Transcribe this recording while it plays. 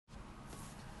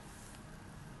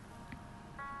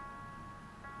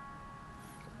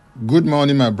Good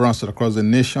morning, my brothers across the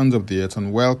nations of the earth,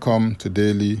 and welcome to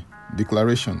Daily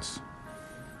Declarations.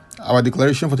 Our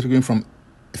declaration for today from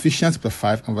Ephesians chapter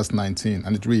 5 and verse 19,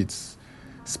 and it reads,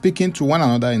 "Speaking to one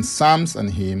another in psalms and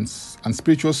hymns and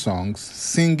spiritual songs,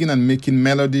 singing and making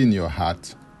melody in your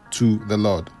heart to the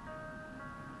Lord."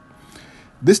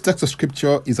 This text of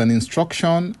scripture is an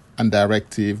instruction and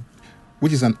directive,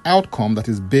 which is an outcome that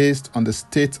is based on the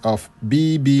state of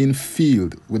being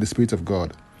filled with the Spirit of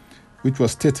God, which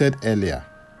was stated earlier.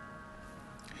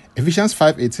 Ephesians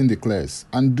 5:18 declares,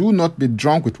 "And do not be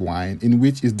drunk with wine, in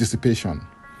which is dissipation,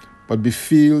 but be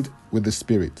filled with the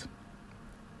Spirit."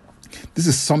 This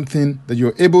is something that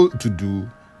you're able to do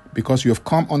because you have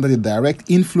come under the direct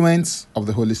influence of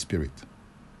the Holy Spirit.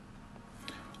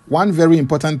 One very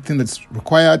important thing that's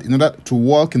required in order to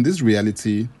walk in this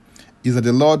reality is that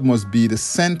the Lord must be the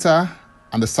center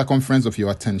and the circumference of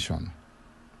your attention.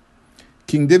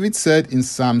 King David said in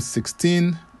Psalm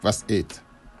 16, verse 8,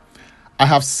 "I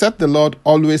have set the Lord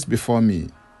always before me.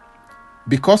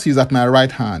 Because he is at my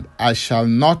right hand, I shall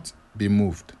not be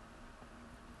moved."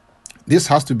 This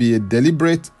has to be a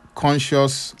deliberate,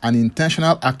 conscious, and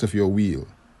intentional act of your will.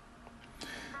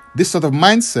 This sort of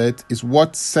mindset is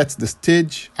what sets the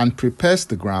stage and prepares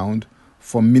the ground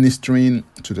for ministering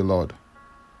to the Lord.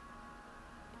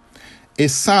 A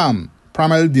psalm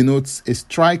primarily denotes a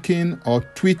striking or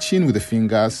twitching with the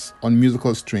fingers on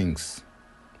musical strings.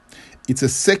 It's a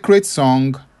sacred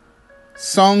song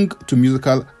sung to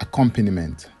musical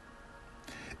accompaniment.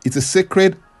 It's a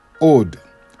sacred ode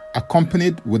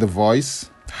accompanied with a voice,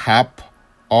 harp,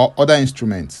 or other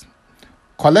instruments.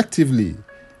 Collectively,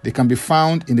 they can be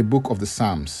found in the book of the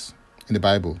Psalms in the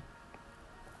Bible.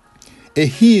 A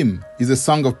hymn is a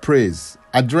song of praise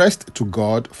addressed to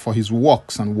God for his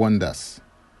works and wonders.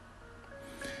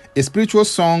 A spiritual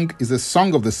song is a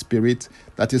song of the Spirit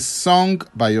that is sung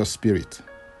by your spirit.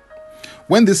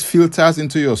 When this filters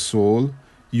into your soul,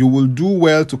 you will do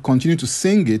well to continue to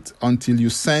sing it until you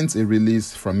sense a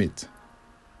release from it.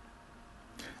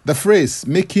 The phrase,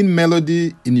 "making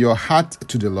melody in your heart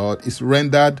to the Lord," is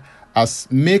rendered as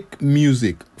 "make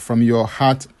music from your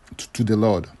heart to the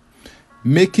Lord."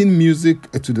 Making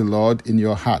music to the Lord in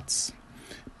your hearts.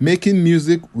 Making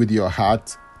music with your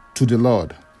heart to the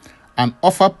Lord. And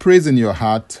offer praise in your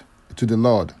heart to the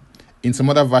Lord in some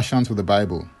other versions of the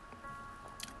Bible.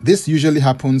 This usually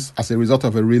happens as a result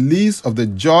of a release of the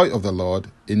joy of the Lord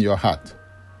in your heart.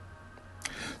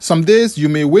 Some days you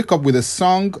may wake up with a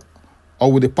song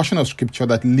or with a portion of scripture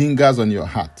that lingers on your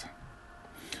heart.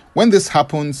 When this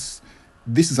happens,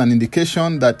 this is an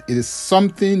indication that it is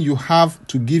something you have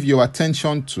to give your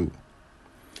attention to.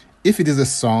 If it is a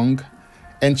song,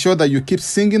 ensure that you keep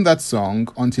singing that song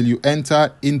until you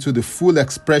enter into the full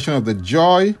expression of the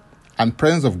joy and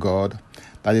presence of God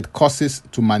that it causes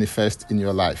to manifest in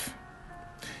your life.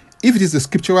 If it is a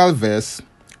scriptural verse,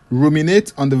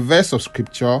 ruminate on the verse of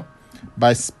scripture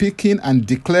by speaking and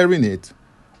declaring it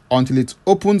until it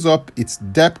opens up its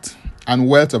depth and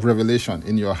wealth of revelation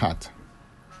in your heart.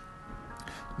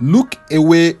 Look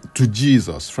away to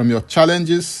Jesus from your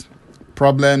challenges,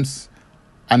 problems,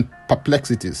 and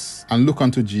perplexities, and look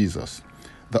unto Jesus,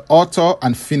 the author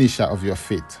and finisher of your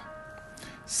faith.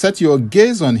 Set your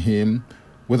gaze on him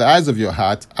with the eyes of your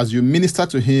heart as you minister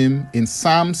to him in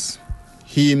psalms,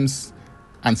 hymns,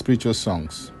 and spiritual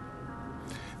songs.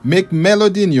 Make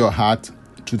melody in your heart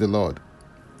to the Lord.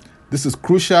 This is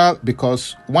crucial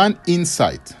because one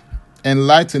insight,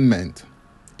 enlightenment,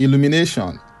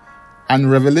 illumination,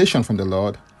 and revelation from the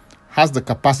Lord has the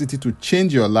capacity to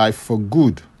change your life for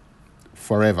good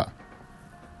forever.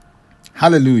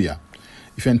 Hallelujah.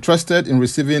 If you're interested in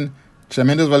receiving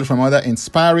tremendous value from other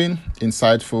inspiring,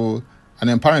 insightful, and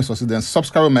empowering sources, then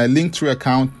subscribe to my Linktree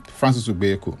account, Francis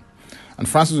Ugbeku. And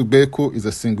Francis Ugbeku is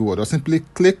a single word. Or simply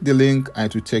click the link and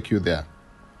it will take you there.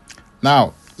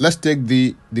 Now, let's take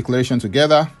the declaration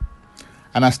together.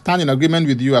 And I stand in agreement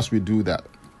with you as we do that.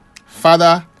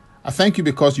 Father, I thank you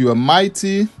because you are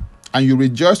mighty and you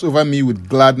rejoice over me with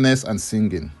gladness and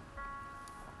singing.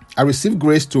 I receive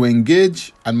grace to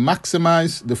engage and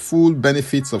maximize the full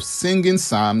benefits of singing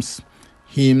psalms,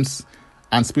 hymns,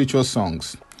 and spiritual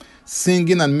songs,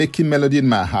 singing and making melody in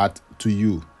my heart to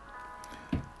you.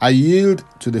 I yield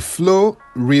to the flow,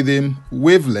 rhythm,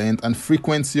 wavelength, and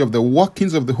frequency of the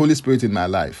workings of the Holy Spirit in my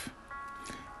life.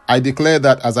 I declare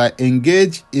that as I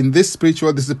engage in these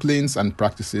spiritual disciplines and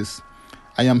practices,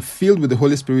 I am filled with the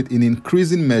Holy Spirit in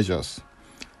increasing measures,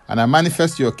 and I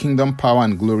manifest your kingdom power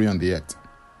and glory on the earth.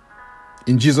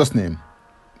 In Jesus' name,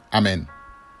 amen.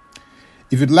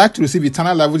 If you'd like to receive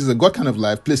eternal life, which is a God kind of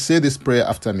life, please say this prayer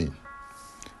after me.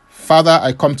 Father,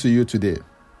 I come to you today.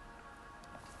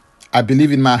 I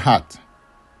believe in my heart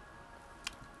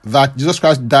that Jesus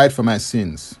Christ died for my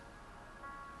sins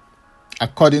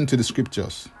according to the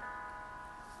scriptures.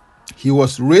 He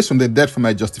was raised from the dead for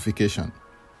my justification.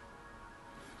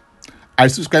 I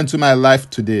receive Christ into my life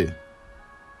today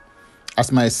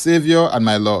as my Savior and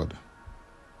my Lord.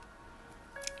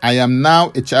 I am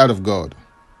now a child of God.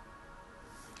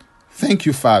 Thank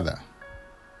you, Father.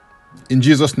 In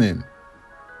Jesus' name,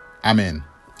 amen.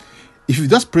 If you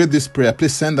just prayed this prayer,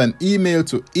 please send an email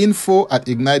to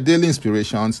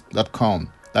info@ignitedailyinspirations.com.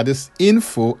 That is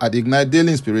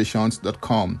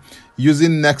info@ignitedailyinspirations.com,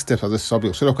 using next steps as a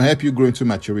subject so that I can help you grow into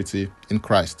maturity in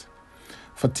Christ.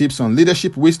 For tips on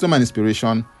leadership, wisdom, and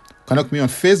inspiration, connect me on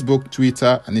Facebook,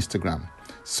 Twitter, and Instagram.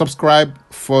 Subscribe,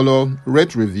 follow,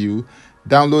 rate, review,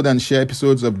 download, and share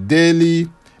episodes of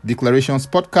Daily Declarations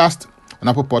podcast on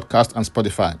Apple Podcast and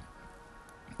Spotify.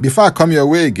 Before I come your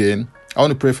way again, I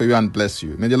want to pray for you and bless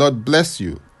you. May the Lord bless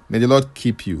you. May the Lord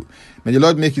keep you. May the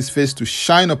Lord make his face to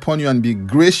shine upon you and be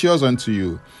gracious unto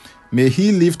you. May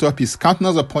he lift up his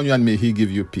countenance upon you and may he give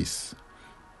you peace.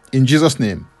 In Jesus'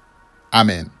 name,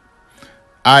 amen.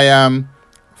 I am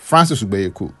Francis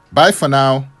Ubeyeku. Bye for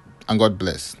now and God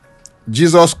bless.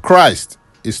 Jesus Christ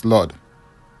is Lord.